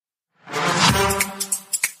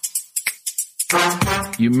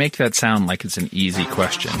You make that sound like it's an easy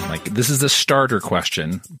question. Like, this is a starter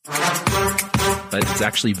question, but it's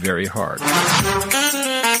actually very hard.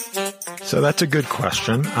 So that's a good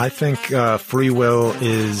question. I think free will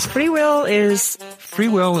is... Free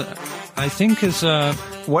will, I think, is...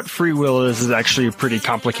 What free will is actually a pretty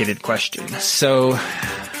complicated question. So,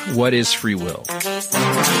 what is free will?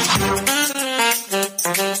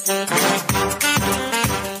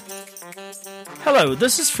 Hello,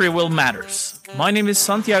 this is Free Will Matters. My name is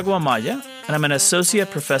Santiago Amaya, and I'm an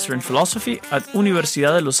associate professor in philosophy at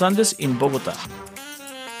Universidad de los Andes in Bogota.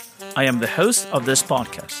 I am the host of this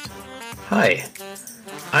podcast. Hi,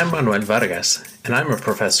 I'm Manuel Vargas, and I'm a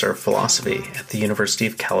professor of philosophy at the University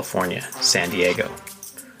of California, San Diego.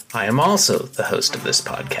 I am also the host of this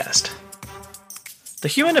podcast. The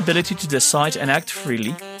human ability to decide and act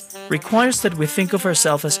freely requires that we think of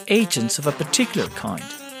ourselves as agents of a particular kind.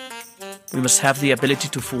 We must have the ability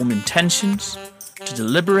to form intentions, to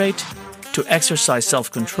deliberate, to exercise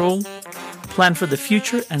self-control, plan for the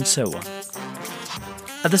future, and so on.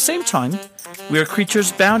 At the same time, we are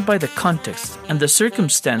creatures bound by the context and the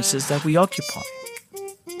circumstances that we occupy.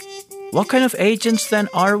 What kind of agents, then,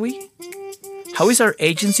 are we? How is our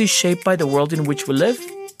agency shaped by the world in which we live?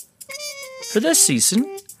 For this season,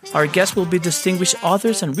 our guests will be distinguished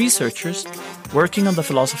authors and researchers working on the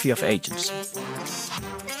philosophy of agency.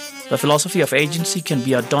 The philosophy of agency can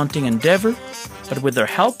be a daunting endeavor, but with their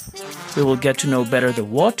help, we will get to know better the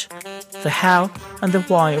what, the how, and the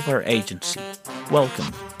why of our agency.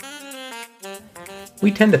 Welcome.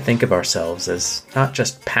 We tend to think of ourselves as not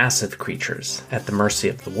just passive creatures at the mercy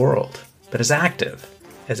of the world, but as active,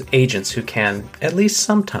 as agents who can, at least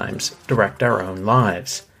sometimes, direct our own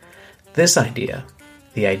lives. This idea,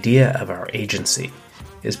 the idea of our agency,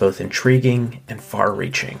 is both intriguing and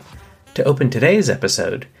far-reaching. To open today's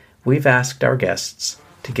episode, we've asked our guests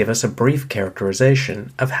to give us a brief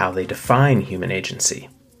characterization of how they define human agency.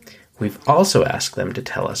 We've also asked them to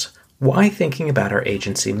tell us why thinking about our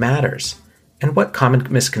agency matters, and what common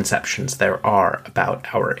misconceptions there are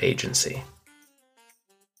about our agency.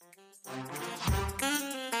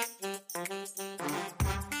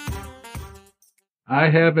 I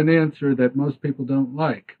have an answer that most people don't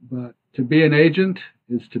like, but to be an agent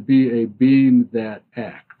is to be a being that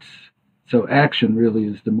acts. So action really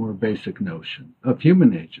is the more basic notion of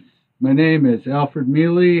human agents. My name is Alfred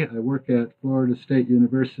Mealy. I work at Florida State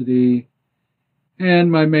University, and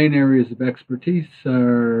my main areas of expertise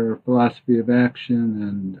are philosophy of action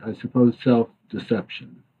and, I suppose,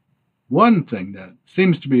 self-deception. One thing that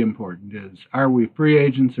seems to be important is, are we free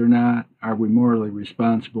agents or not? Are we morally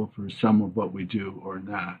responsible for some of what we do or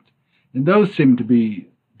not? And those seem to be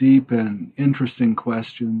deep and interesting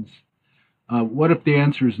questions. What if the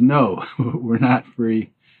answer is no, we're not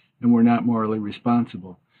free and we're not morally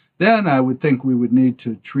responsible? Then I would think we would need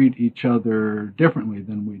to treat each other differently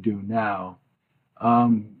than we do now.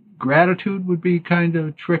 Gratitude would be kind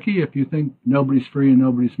of tricky if you think nobody's free and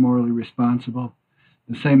nobody's morally responsible.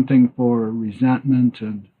 The same thing for resentment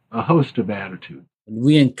and a host of attitudes.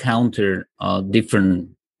 We encounter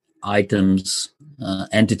different items,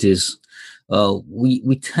 entities.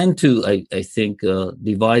 We tend to, I think,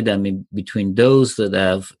 divide them between those that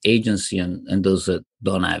have agency and those that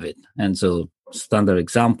don't have it. And so, standard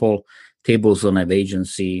example, tables don't have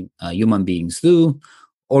agency, human beings do.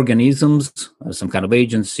 Organisms have some kind of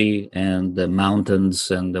agency, and the mountains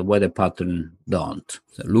and the weather pattern don't.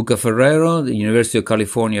 So Luca Ferrero, the University of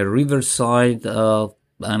California, Riverside.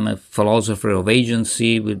 I'm a philosopher of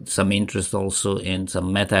agency with some interest also in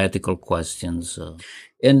some meta-ethical questions.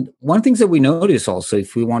 And one thing that we notice also,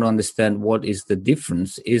 if we want to understand what is the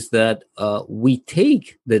difference, is that we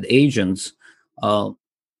take that agents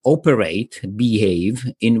operate,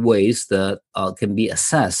 behave in ways that can be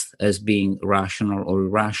assessed as being rational or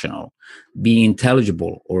irrational, being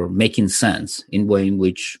intelligible or making sense in way in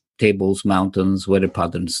which tables, mountains, weather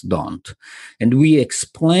patterns don't. And we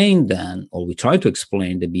explain then, or we try to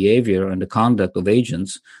explain the behavior and the conduct of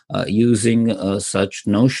agents using such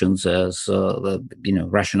notions as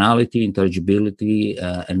rationality, intelligibility,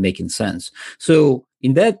 and making sense. So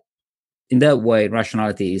in that way,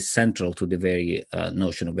 rationality is central to the very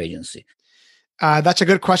notion of agency. That's a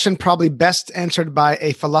good question, probably best answered by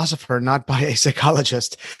a philosopher, not by a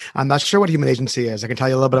psychologist. I'm not sure what human agency is. I can tell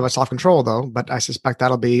you a little bit about self-control, though, but I suspect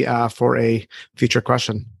that'll be for a future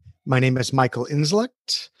question. My name is Michael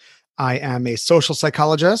Inslecht. I am a social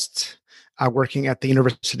psychologist working at the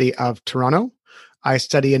University of Toronto. I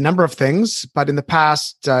study a number of things, but in the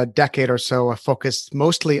past decade or so, I focused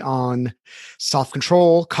mostly on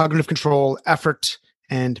self-control, cognitive control, effort,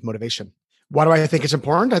 and motivation. Why do I think it's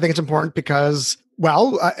important? I think it's important because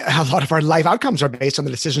Well, a lot of our life outcomes are based on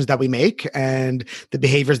the decisions that we make and the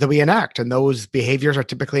behaviors that we enact. And those behaviors are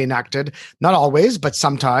typically enacted, not always, but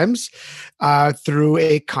sometimes through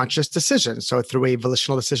a conscious decision. So through a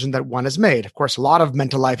volitional decision that one has made. Of course, a lot of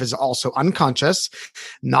mental life is also unconscious,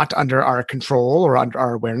 not under our control or under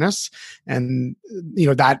our awareness. And,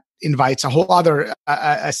 that invites a whole other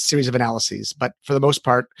a series of analyses. But for the most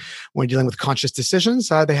part, when dealing with conscious decisions,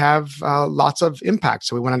 they have lots of impact.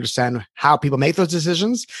 So we want to understand how people make those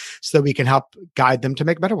decisions so that we can help guide them to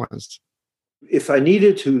make better ones. If I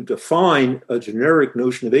needed to define a generic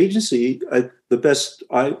notion of agency, the best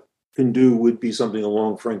I can do would be something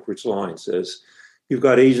along Frankfurt's lines, as you've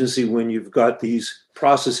got agency when you've got these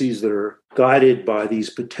processes that are guided by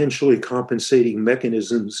these potentially compensating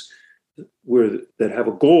mechanisms that have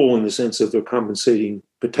a goal in the sense of they're compensating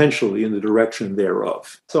potentially in the direction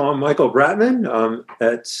thereof. So I'm Michael Bratman. I'm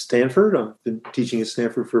at Stanford. I've been teaching at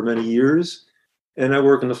Stanford for many years, and I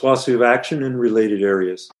work in the philosophy of action and related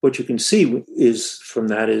areas. What you can see is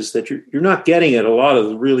that you're not getting at a lot of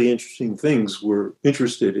the really interesting things we're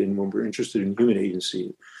interested in when we're interested in human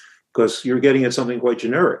agency, because you're getting at something quite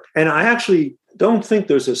generic. And I actually don't think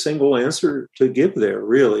there's a single answer to give there,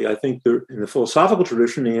 really. I think in the philosophical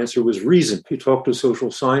tradition, the answer was reason. If you talk to social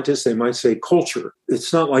scientists, they might say culture.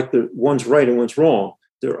 It's not like one's right and one's wrong.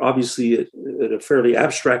 They're obviously at a fairly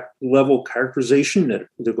abstract level characterization that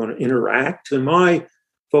they're going to interact. And my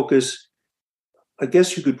focus, I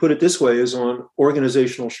guess you could put it this way, is on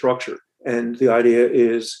organizational structure. And the idea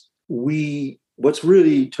is what's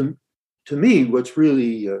really, to me, what's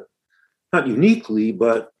really not uniquely,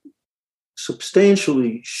 but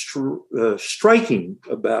substantially striking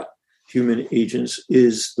about human agents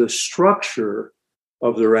is the structure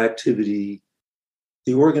of their activity,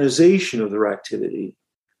 the organization of their activity,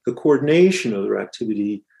 the coordination of their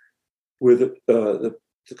activity, where the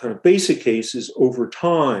kind of basic case is over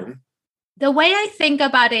time. The way I think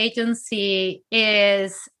about agency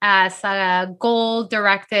is as a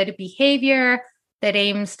goal-directed behavior that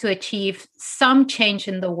aims to achieve some change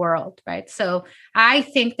in the world, right? So I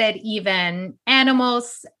think that even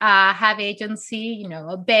animals have agency.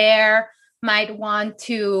 A bear might want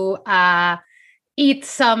to eat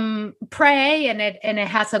some prey, and it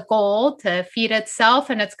has a goal to feed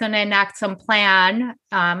itself, and it's going to enact some plan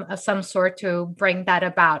of some sort to bring that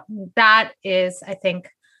about. That is, I think,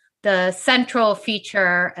 the central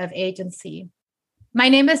feature of agency. My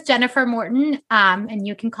name is Jennifer Morton, and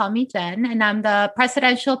you can call me Jen, and I'm the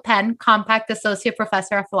Presidential Penn Compact Associate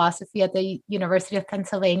Professor of Philosophy at the University of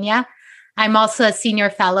Pennsylvania. I'm also a senior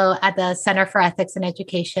fellow at the Center for Ethics and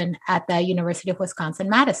Education at the University of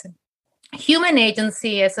Wisconsin-Madison. Human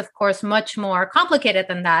agency is, of course, much more complicated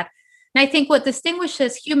than that. And I think what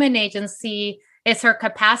distinguishes human agency is our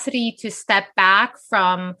capacity to step back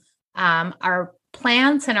from our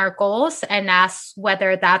plans and our goals and ask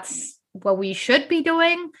whether that's what we should be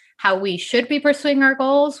doing, how we should be pursuing our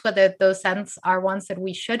goals, whether those ends are ones that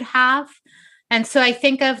we should have. And so I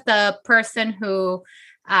think of the person who,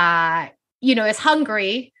 is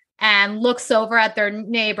hungry and looks over at their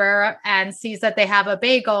neighbor and sees that they have a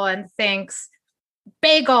bagel and thinks,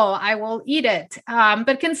 bagel, I will eat it.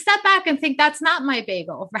 But can step back and think, that's not my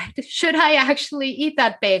bagel, right? Should I actually eat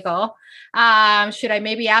that bagel? Should I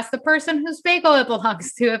maybe ask the person whose bagel it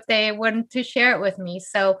belongs to if they want to share it with me?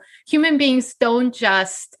 So human beings don't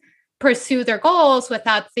just pursue their goals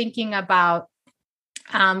without thinking about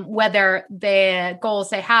whether the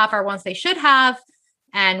goals they have are ones they should have,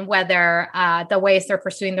 and whether the ways they're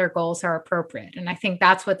pursuing their goals are appropriate. And I think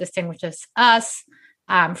that's what distinguishes us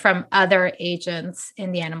from other agents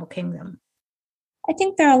in the animal kingdom. I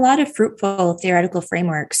think there are a lot of fruitful theoretical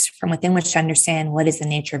frameworks from within which to understand what is the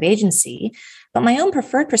nature of agency, but my own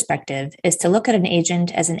preferred perspective is to look at an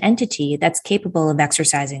agent as an entity that's capable of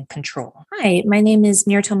exercising control. Hi, my name is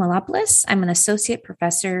Myrto Malopoulos. I'm an associate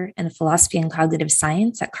professor in philosophy and cognitive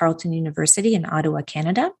science at Carleton University in Ottawa,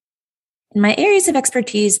 Canada. And my areas of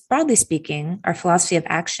expertise, broadly speaking, are philosophy of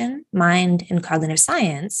action, mind, and cognitive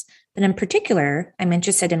science. But in particular, I'm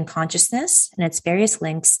interested in consciousness and its various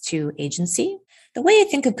links to agency. The way I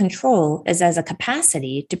think of control is as a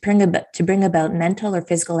capacity to bring about mental or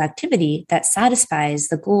physical activity that satisfies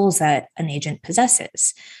the goals that an agent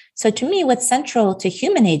possesses. So to me, what's central to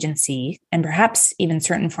human agency, and perhaps even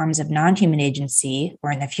certain forms of non-human agency,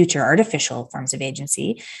 or in the future, artificial forms of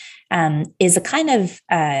agency, is a kind of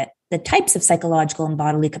the types of psychological and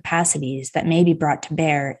bodily capacities that may be brought to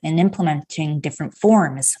bear in implementing different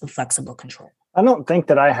forms of flexible control. I don't think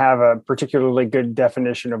that I have a particularly good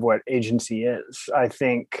definition of what agency is. I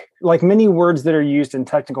think, like many words that are used in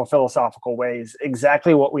technical philosophical ways,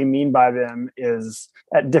 exactly what we mean by them is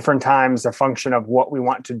at different times a function of what we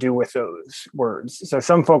want to do with those words. So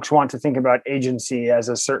some folks want to think about agency as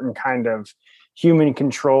a certain kind of human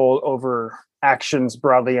control over actions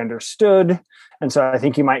broadly understood. And so I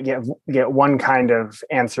think you might get one kind of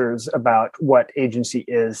answers about what agency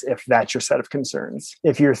is if that's your set of concerns.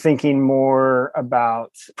 If you're thinking more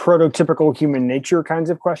about prototypical human nature kinds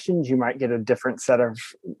of questions, you might get a different set of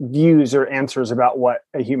views or answers about what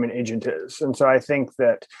a human agent is. And so I think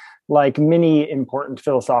that, like many important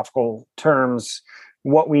philosophical terms,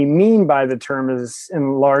 what we mean by the term is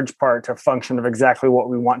in large part a function of exactly what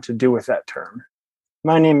we want to do with that term.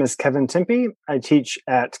 My name is Kevin Timpe. I teach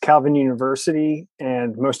at Calvin University,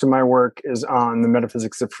 and most of my work is on the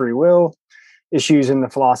metaphysics of free will, issues in the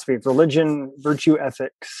philosophy of religion, virtue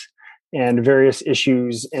ethics, and various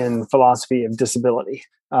issues in philosophy of disability,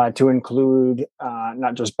 to include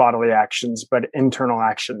not just bodily actions, but internal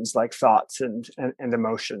actions like thoughts and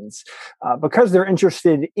emotions, because they're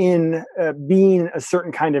interested in being a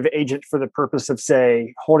certain kind of agent for the purpose of,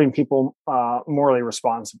 say, holding people morally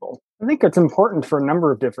responsible. I think it's important for a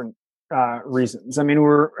number of different reasons. I mean,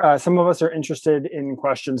 some of us are interested in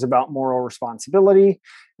questions about moral responsibility.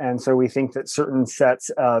 And so we think that certain sets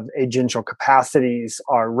of agential capacities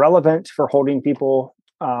are relevant for holding people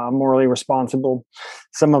morally responsible.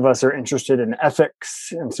 Some of us are interested in ethics.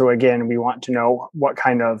 And so again, we want to know what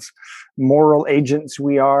kind of moral agents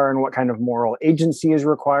we are and what kind of moral agency is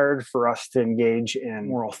required for us to engage in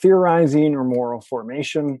moral theorizing or moral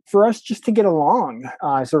formation. For us just to get along,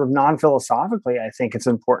 sort of non-philosophically, I think it's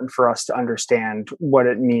important for us to understand what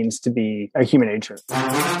it means to be a human agent.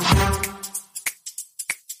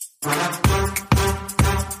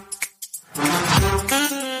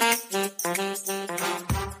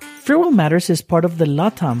 Free Will Matters is part of the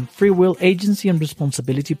LATAM Free Will Agency and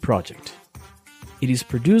Responsibility Project. It is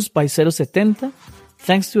produced by 070,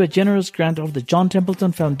 thanks to a generous grant of the John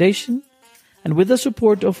Templeton Foundation, and with the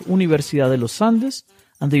support of Universidad de los Andes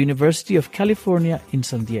and the University of California in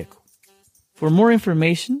San Diego. For more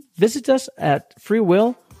information, visit us at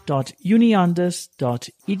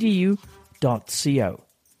freewill.uniandes.edu.co.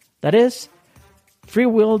 That is,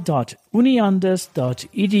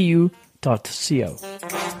 freewill.uniandes.edu.co.